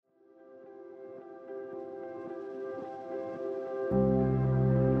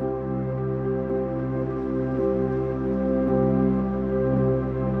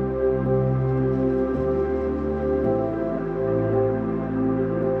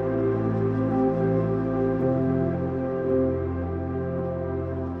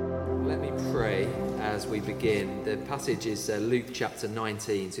begin, the passage is Luke chapter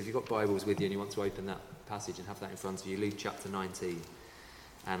 19. So if you've got Bibles with you and you want to open that passage and have that in front of you, Luke chapter 19.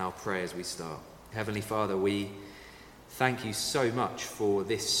 And I'll pray as we start. Heavenly Father, we thank you so much for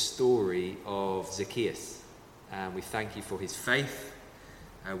this story of Zacchaeus. We thank you for his faith.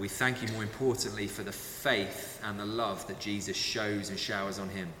 We thank you more importantly for the faith and the love that Jesus shows and showers on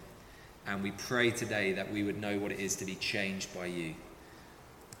him. And we pray today that we would know what it is to be changed by you.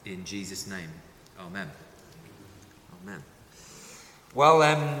 In Jesus' name, amen. Amen. Well,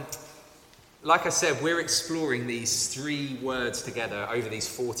 like I said, we're exploring these three words together over these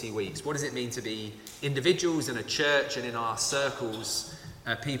 40 weeks. What does it mean to be individuals in a church and in our circles,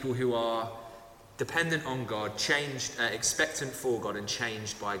 people who are dependent on God, changed, expectant for God and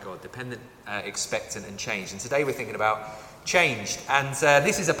changed by God, dependent, expectant and changed. And today we're thinking about changed. And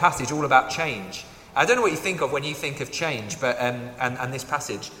this is a passage all about change. I don't know what you think of when you think of change, but and this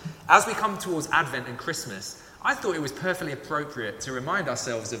passage. As we come towards Advent and Christmas, I thought it was perfectly appropriate to remind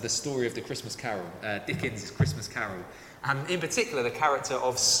ourselves of the story of the Christmas Carol, Dickens' Christmas Carol, and in particular the character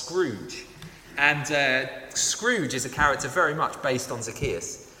of Scrooge. And Scrooge is a character very much based on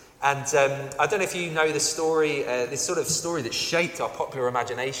Zacchaeus. And I don't know if you know the story, this sort of story that shaped our popular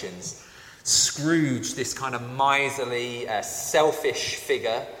imaginations. Scrooge, this kind of miserly, selfish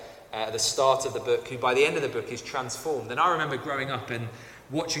figure, at the start of the book, who by the end of the book is transformed. And I remember growing up and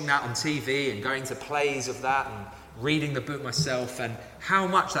watching that on TV and going to plays of that and reading the book myself, and how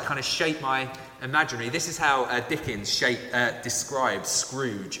much that kind of shaped my imaginary. This is how Dickens describes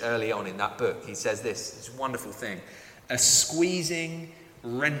Scrooge early on in that book. He says this wonderful thing: a squeezing,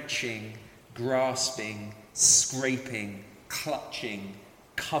 wrenching, grasping, scraping, clutching,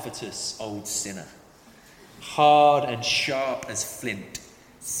 covetous old sinner, hard and sharp as flint,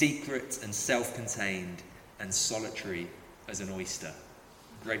 secret and self-contained and solitary as an oyster.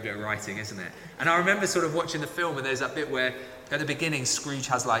 Great bit of writing, isn't it? And I remember sort of watching the film, and there's that bit where at the beginning Scrooge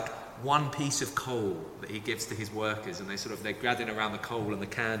has like one piece of coal that he gives to his workers, and they're gathering around the coal and the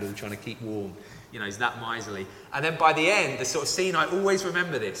candle trying to keep warm. You know, he's that miserly. And then by the end, the sort of scene, I always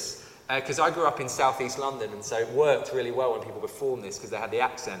remember this because I grew up in southeast London, and so it worked really well when people performed this because they had the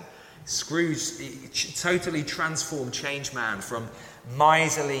accent. Scrooge, totally transformed, changed man from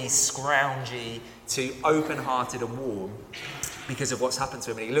miserly, scroungy to open-hearted and warm because of what's happened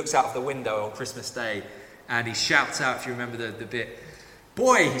to him. And he looks out of the window on Christmas Day and he shouts out, if you remember the bit,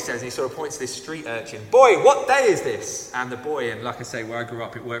 "Boy," he says, and he sort of points to this street urchin, "Boy, what day is this?" And the boy, and like I say, where I grew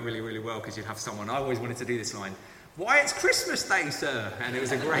up, it worked really, really well because you'd have someone, I always wanted to do this line, "Why, it's Christmas Day, sir." And it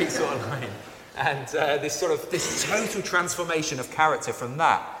was a great sort of line. And this total transformation of character from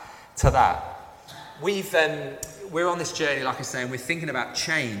that to that. We're on this journey, like I say, and we're thinking about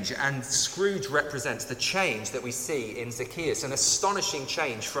change, and Scrooge represents the change that we see in Zacchaeus, an astonishing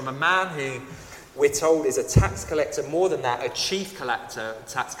change from a man who we're told is a tax collector, more than that, a chief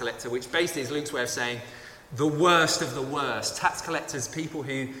tax collector, which basically is Luke's way of saying the worst of the worst. Tax collectors, people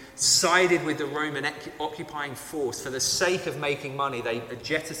who sided with the Roman occupying force for the sake of making money. They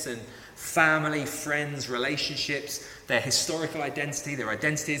jettison family, friends, relationships, their historical identity, their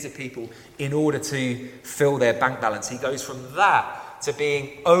identity as a people, in order to fill their bank balance. He goes from that to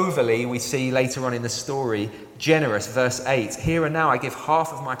being overly, we see later on in the story, generous. Verse 8, "Here and now I give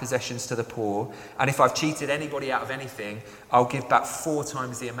half of my possessions to the poor, and if I've cheated anybody out of anything, I'll give back 4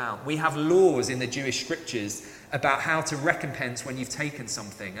 times the amount." We have laws in the Jewish scriptures about how to recompense when you've taken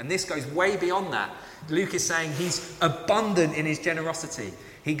something, and this goes way beyond that. Luke is saying he's abundant in his generosity.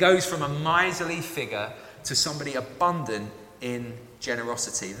 He goes from a miserly figure to somebody abundant in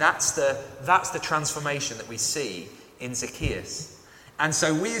generosity. That's the transformation that we see in Zacchaeus. And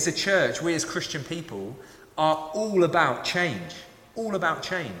so we as a church, we as Christian people, are all about change. All about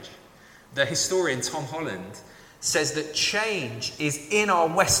change. The historian Tom Holland says that change is in our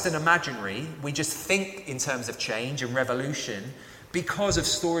Western imaginary. We just think in terms of change and revolution because of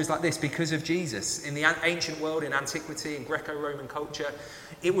stories like this, because of Jesus. In the ancient world, in antiquity, in Greco-Roman culture,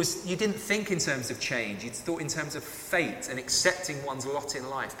 you didn't think in terms of change. You thought in terms of fate and accepting one's lot in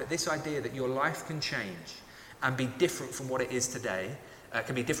life. But this idea that your life can change and be different from what it is today,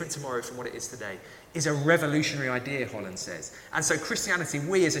 can be different tomorrow from what it is today, is a revolutionary idea, Holland says. And so Christianity,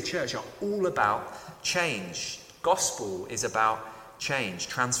 we as a church, are all about change. Gospel is about change,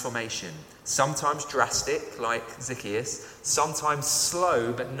 transformation. Sometimes drastic, like Zacchaeus, sometimes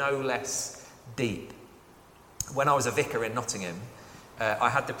slow, but no less deep. When I was a vicar in Nottingham, I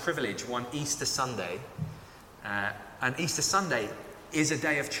had the privilege one Easter Sunday, and Easter Sunday is a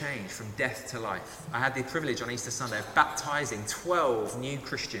day of change from death to life. I had the privilege on Easter Sunday of baptising 12 new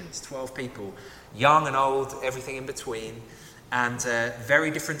Christians, 12 people, young and old, everything in between, And very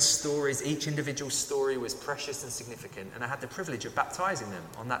different stories. Each individual story was precious and significant. And I had the privilege of baptizing them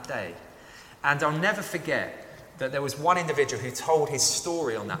on that day. And I'll never forget that there was one individual who told his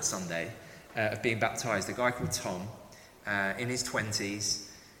story on that Sunday of being baptized, a guy called Tom, in his 20s,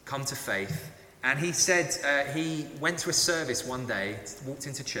 come to faith. And he said he went to a service one day, walked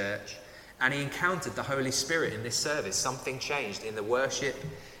into church, and he encountered the Holy Spirit in this service. Something changed in the worship.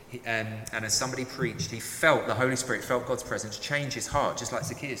 And as somebody preached, he felt the Holy Spirit, felt God's presence change his heart, just like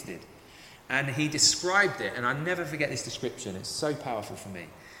Zacchaeus did. And he described it, and I'll never forget this description. It's so powerful for me.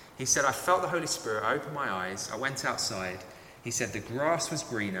 He said, I felt the Holy Spirit, I opened my eyes, I went outside. He said, the grass was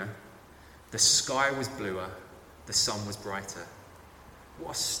greener, the sky was bluer, the sun was brighter.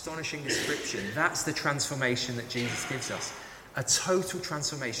 What astonishing description. That's the transformation that Jesus gives us. A total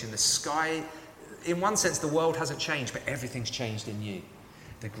transformation. The sky, in one sense, the world hasn't changed, but everything's changed in you.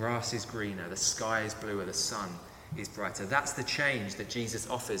 The grass is greener, the sky is bluer, the sun is brighter. That's the change that Jesus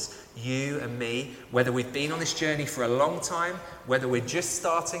offers you and me, whether we've been on this journey for a long time, whether we're just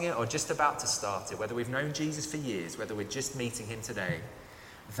starting it or just about to start it, whether we've known Jesus for years, whether we're just meeting him today.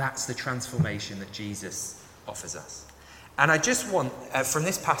 That's the transformation that Jesus offers us. And I just want, from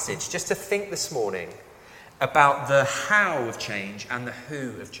this passage, just to think this morning about the how of change and the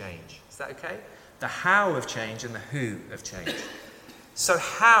who of change. Is that okay? The how of change and the who of change. So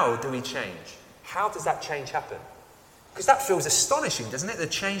how do we change? How does that change happen? Because that feels astonishing, doesn't it? The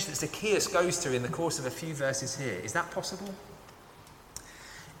change that Zacchaeus goes through in the course of a few verses here. Is that possible?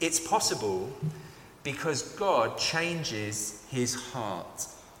 It's possible because God changes his heart.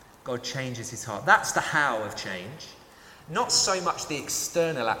 God changes his heart. That's the how of change. Not so much the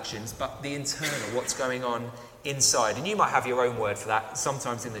external actions, but the internal, what's going on inside. And you might have your own word for that.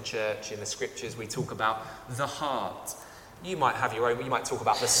 Sometimes in the church, in the scriptures, we talk about the heart. You might have your own, you might talk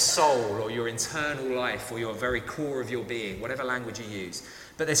about the soul or your internal life or your very core of your being, whatever language you use.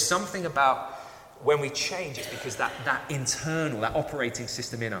 But there's something about when we change it because that internal, that operating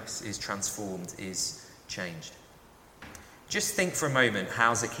system in us is transformed, is changed. Just think for a moment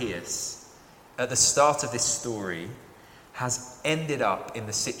how Zacchaeus, at the start of this story, has ended up in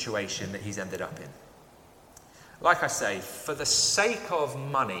the situation that he's ended up in. Like I say, for the sake of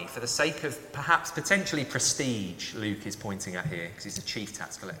money, for the sake of perhaps potentially prestige, Luke is pointing at here, because he's a chief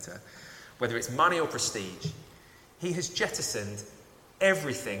tax collector, whether it's money or prestige, he has jettisoned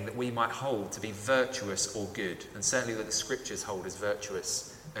everything that we might hold to be virtuous or good, and certainly that the scriptures hold as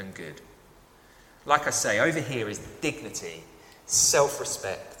virtuous and good. Like I say, over here is dignity,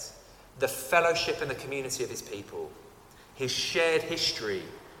 self-respect, the fellowship and the community of his people, his shared history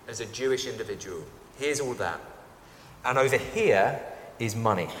as a Jewish individual. Here's all that. And over here is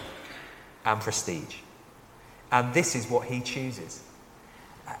money and prestige. And this is what he chooses.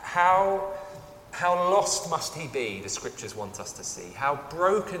 How lost must he be, the scriptures want us to see. How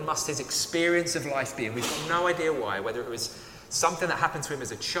broken must his experience of life be. And we've got no idea why, whether it was something that happened to him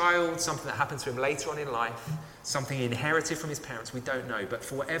as a child, something that happened to him later on in life, something he inherited from his parents, we don't know. But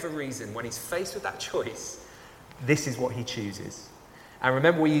for whatever reason, when he's faced with that choice, this is what he chooses. And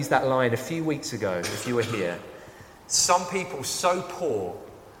remember we used that line a few weeks ago, if you were here. Some people so poor,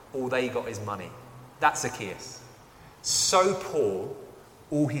 all they got is money. That's Zacchaeus. So poor,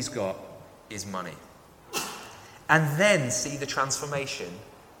 all he's got is money. And then see the transformation,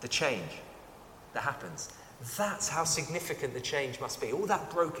 the change that happens. That's how significant the change must be. All that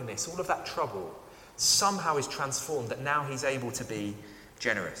brokenness, all of that trouble, somehow is transformed that now he's able to be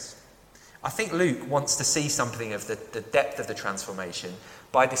generous. I think Luke wants to see something of the depth of the transformation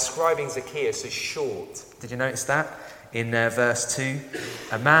by describing Zacchaeus as short. Did you notice that? In verse 2,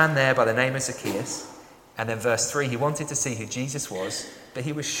 a man there by the name of Zacchaeus. And then verse 3, he wanted to see who Jesus was, but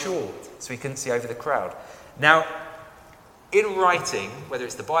he was short, so he couldn't see over the crowd. Now, in writing, whether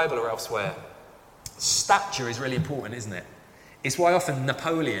it's the Bible or elsewhere, stature is really important, isn't it? It's why often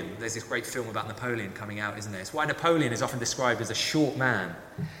Napoleon, there's this great film about Napoleon coming out, isn't there? It's why Napoleon is often described as a short man.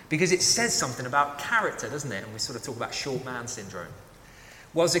 Because it says something about character, doesn't it? And we sort of talk about short man syndrome.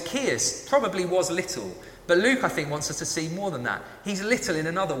 Well, Zacchaeus probably was little. But Luke, I think, wants us to see more than that. He's little in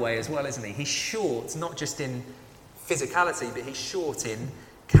another way as well, isn't he? He's short, not just in physicality, but he's short in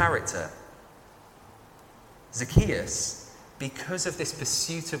character. Zacchaeus, because of this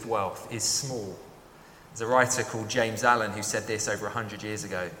pursuit of wealth, is small. There's a writer called James Allen who said this over 100 years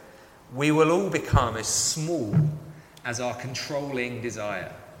ago. We will all become as small as our controlling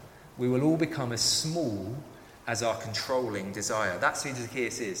desire. We will all become as small as our controlling desire. That's who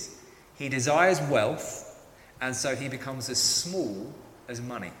Zacchaeus is. He desires wealth, and so he becomes as small as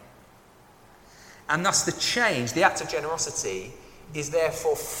money. And thus the change, the act of generosity, is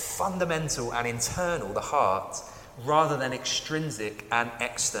therefore fundamental and internal, the heart, rather than extrinsic and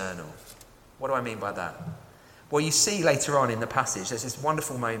external. What do I mean by that? Well, you see later on in the passage, there's this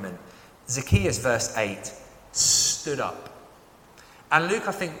wonderful moment. Zacchaeus, verse 8, stood up. And Luke,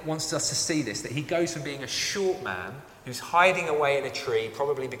 I think, wants us to see this, that he goes from being a short man who's hiding away in a tree,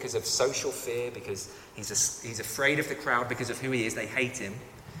 probably because of social fear, because he's afraid of the crowd, because of who he is, they hate him.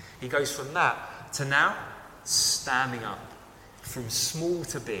 He goes from that to now standing up, from small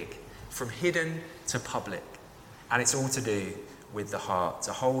to big, from hidden to public. And it's all to do with the heart,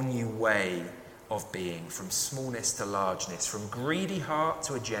 a whole new way of being, from smallness to largeness, from greedy heart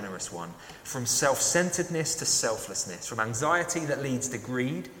to a generous one, from self-centeredness to selflessness, from anxiety that leads to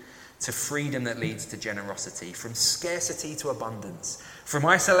greed to freedom that leads to generosity, from scarcity to abundance, from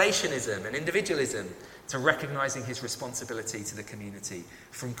isolationism and individualism to recognizing his responsibility to the community,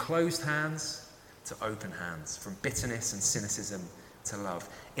 from closed hands to open hands, from bitterness and cynicism to love.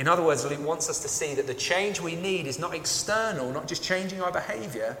 In other words, Luke wants us to see that the change we need is not external, not just changing our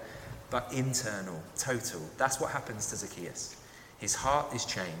behavior, but internal, total. That's what happens to Zacchaeus. His heart is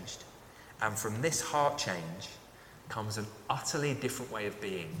changed, and from this heart change comes an utterly different way of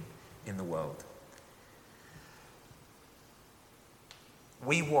being in the world.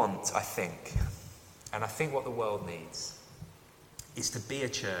 We want, I think, and I think what the world needs, is to be a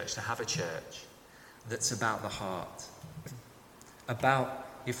church, to have a church that's about the heart, about,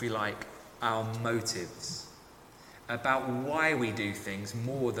 if we like, our motives, about why we do things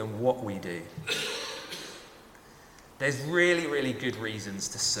more than what we do. There's really, really good reasons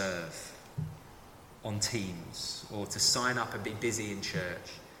to serve on teams or to sign up and be busy in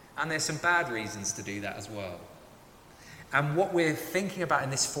church. And there's some bad reasons to do that as well. And what we're thinking about in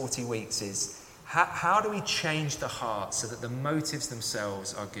this 40 weeks is how do we change the heart so that the motives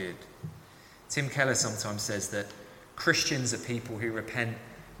themselves are good? Tim Keller sometimes says that Christians are people who repent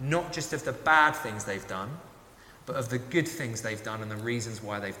not just of the bad things they've done, but of the good things they've done and the reasons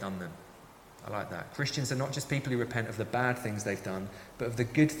why they've done them. I like that. Christians are not just people who repent of the bad things they've done, but of the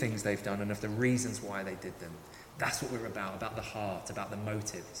good things they've done and of the reasons why they did them. That's what we're about the heart, about the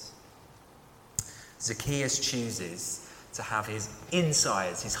motives. Zacchaeus chooses to have his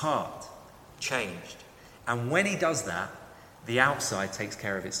insides, his heart, changed. And when he does that, the outside takes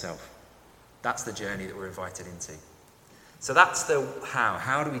care of itself. That's the journey that we're invited into. So that's the how.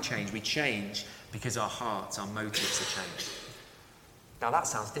 How do we change? We change because our hearts, our motives are changed. Now that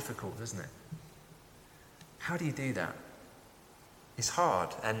sounds difficult, doesn't it? How do you do that? It's hard.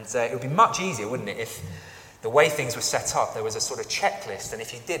 And it would be much easier, wouldn't it, if the way things were set up, there was a sort of checklist, and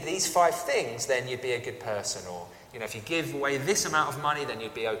if you did these 5 things, then you'd be a good person, or if you give away this amount of money, then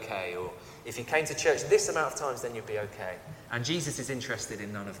you'd be okay, or if you came to church this amount of times, then you'd be okay. And Jesus is interested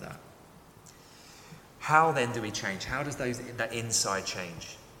in none of that. How then do we change? How does that inside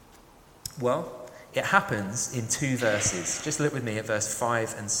change? Well, it happens in 2 verses. Just look with me at verse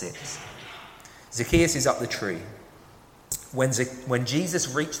 5 and 6. Zacchaeus is up the tree. When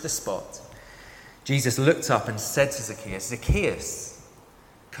Jesus reached the spot, Jesus looked up and said to Zacchaeus, "Zacchaeus,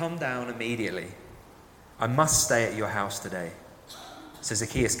 come down immediately. I must stay at your house today." So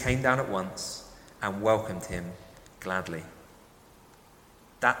Zacchaeus came down at once and welcomed him gladly.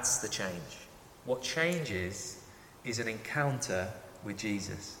 That's the change. What changes is an encounter with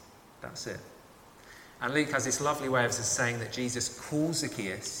Jesus. That's it. And Luke has this lovely way of saying that Jesus calls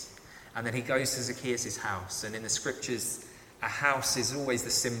Zacchaeus and then he goes to Zacchaeus' house. And in the scriptures, a house is always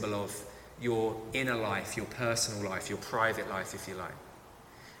the symbol of your inner life, your personal life, your private life, if you like.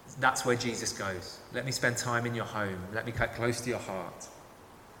 That's where Jesus goes. Let me spend time in your home. Let me get close to your heart.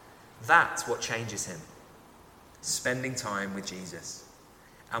 That's what changes him. Spending time with Jesus.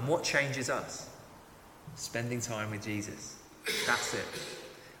 And what changes us? Spending time with Jesus. That's it.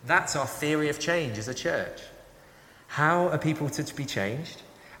 That's our theory of change as a church. How are people to be changed?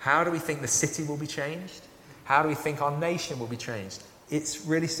 How do we think the city will be changed? How do we think our nation will be changed? It's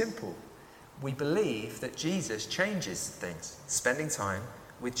really simple. We believe that Jesus changes things. Spending time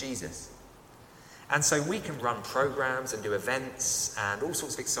with Jesus. And so we can run programs and do events and all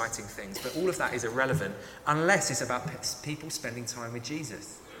sorts of exciting things, but all of that is irrelevant unless it's about people spending time with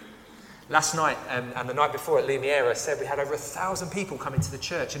Jesus. Last night and the night before at Lumiere, I said we had over 1,000 people come into the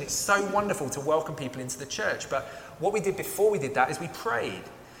church, and it's so wonderful to welcome people into the church. But what we did before we did that is we prayed.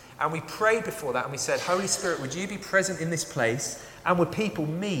 And we prayed before that and we said, "Holy Spirit, would you be present in this place? And would people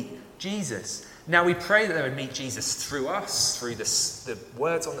meet Jesus?" Now we pray that they would meet Jesus through us, through the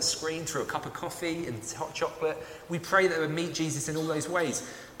words on the screen, through a cup of coffee and hot chocolate. We pray that they would meet Jesus in all those ways.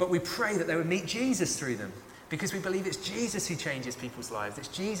 But we pray that they would meet Jesus through them, because we believe it's Jesus who changes people's lives. It's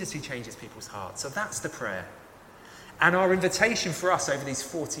Jesus who changes people's hearts. So that's the prayer. And our invitation for us over these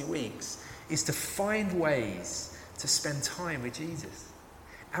 40 weeks is to find ways to spend time with Jesus.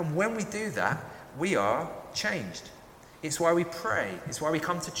 And when we do that, we are changed. It's why we pray. It's why we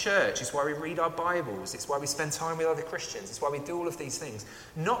come to church. It's why we read our Bibles. It's why we spend time with other Christians. It's why we do all of these things.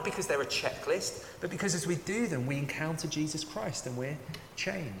 Not because they're a checklist, but because as we do them, we encounter Jesus Christ and we're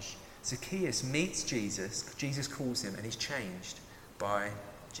changed. Zacchaeus meets Jesus. Jesus calls him and he's changed by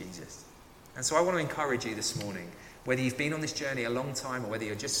Jesus. And so I want to encourage you this morning, whether you've been on this journey a long time or whether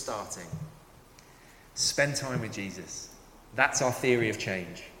you're just starting, spend time with Jesus. That's our theory of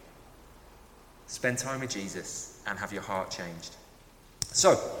change. Spend time with Jesus and have your heart changed.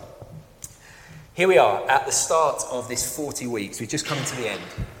 So, here we are at the start of this 40 weeks. We've just come to the end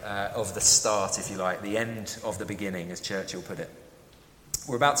of the start, if you like, the end of the beginning, as Churchill put it.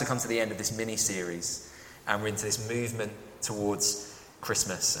 We're about to come to the end of this mini-series, and we're into this movement towards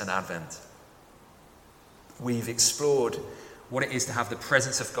Christmas and Advent. We've explored what it is to have the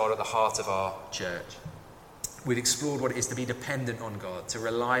presence of God at the heart of our church. We've explored what it is to be dependent on God, to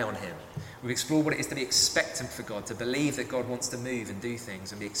rely on him. We've explored what it is to be expectant for God, to believe that God wants to move and do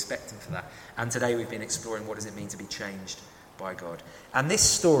things and be expectant for that. And today we've been exploring what does it mean to be changed by God. And this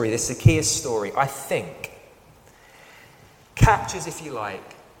story, this Zacchaeus story, I think, captures, if you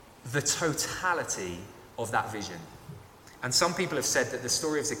like, the totality of that vision. And some people have said that the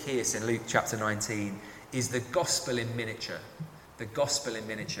story of Zacchaeus in Luke chapter 19 is the gospel in miniature. The gospel in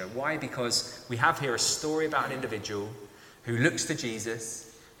miniature. Why? Because we have here a story about an individual who looks to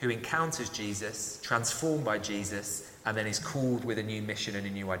Jesus, who encounters Jesus, transformed by Jesus, and then is called with a new mission and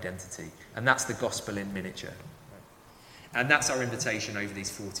a new identity. And that's the gospel in miniature. And that's our invitation over these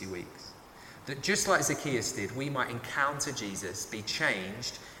 40 weeks. That just like Zacchaeus did, we might encounter Jesus, be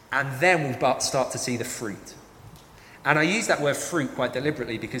changed, and then we'll start to see the fruit. And I use that word fruit quite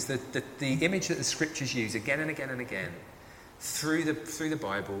deliberately because the image that the scriptures use again and again and again through the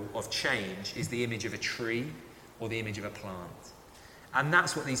Bible of change is the image of a tree or the image of a plant. And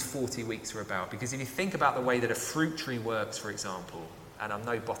that's what these 40 weeks are about. Because if you think about the way that a fruit tree works, for example, and I'm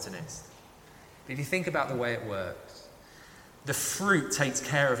no botanist, but if you think about the way it works, the fruit takes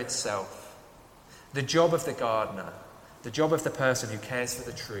care of itself. The job of the gardener, the job of the person who cares for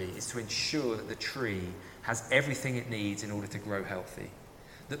the tree is to ensure that the tree has everything it needs in order to grow healthy.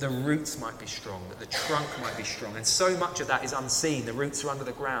 That the roots might be strong, that the trunk might be strong. And so much of that is unseen. The roots are under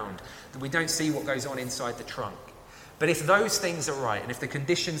the ground, that we don't see what goes on inside the trunk. But if those things are right, and if the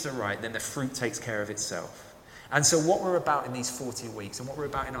conditions are right, then the fruit takes care of itself. And so what we're about in these 40 weeks, and what we're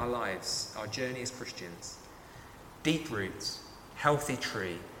about in our lives, our journey as Christians, deep roots, healthy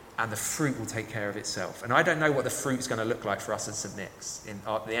tree, and the fruit will take care of itself. And I don't know what the fruit is going to look like for us at St. Nick's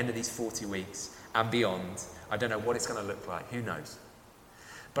at the end of these 40 weeks and beyond. I don't know what it's going to look like. Who knows?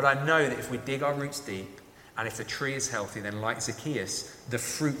 But I know that if we dig our roots deep, and if the tree is healthy, then like Zacchaeus, the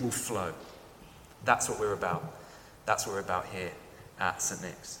fruit will flow. That's what we're about. That's what we're about here at St.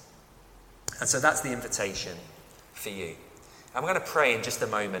 Nick's. And so that's the invitation for you. I'm going to pray in just a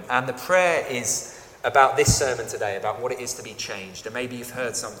moment. And the prayer is about this sermon today, about what it is to be changed. And maybe you've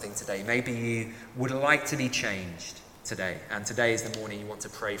heard something today. Maybe you would like to be changed today. And today is the morning you want to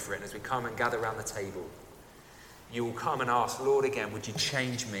pray for it. And as we come and gather around the table, you will come and ask, Lord, again, would you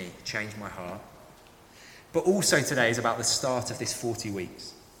change me, change my heart? But also today is about the start of this 40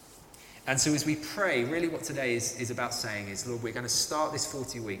 weeks. And so as we pray, really what today is about saying is, Lord, we're going to start this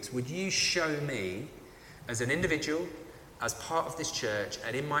 40 weeks. Would you show me, as an individual, as part of this church,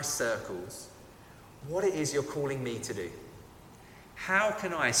 and in my circles, what it is you're calling me to do? How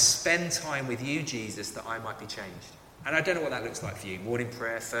can I spend time with you, Jesus, that I might be changed? And I don't know what that looks like for you. Morning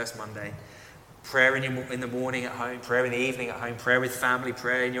prayer, first Monday. Prayer in the morning at home, prayer in the evening at home, prayer with family,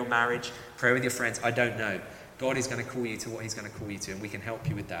 prayer in your marriage, prayer with your friends. I don't know. God is going to call you to what he's going to call you to, and we can help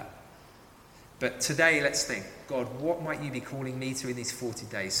you with that. But today, let's think, God, what might you be calling me to in these 40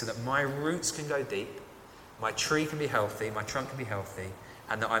 days so that my roots can go deep, my tree can be healthy, my trunk can be healthy,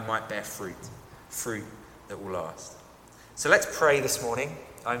 and that I might bear fruit that will last. So let's pray this morning.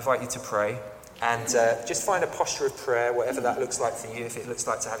 I invite you to pray. And just find a posture of prayer, whatever that looks like for you. If it looks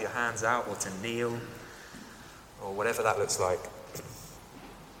like to have your hands out or to kneel or whatever that looks like.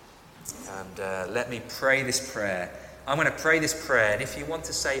 And let me pray this prayer. I'm going to pray this prayer. And if you want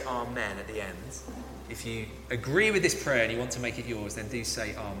to say amen at the end, if you agree with this prayer and you want to make it yours, then do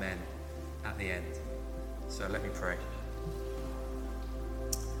say amen at the end. So let me pray.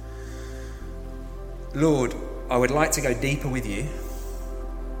 Lord, I would like to go deeper with you.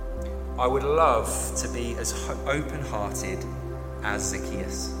 I would love to be as open-hearted as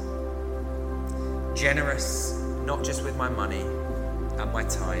Zacchaeus. Generous, not just with my money and my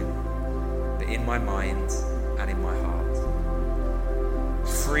time, but in my mind and in my heart.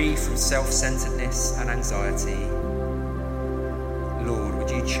 Free from self-centeredness and anxiety,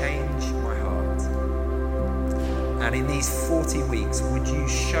 would you change my heart? And in these 40 weeks, would you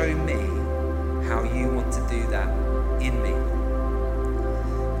show me how you want to do that in me?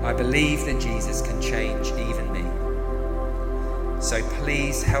 I believe that Jesus can change even me. So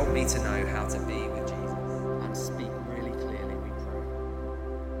please help me to know how to be with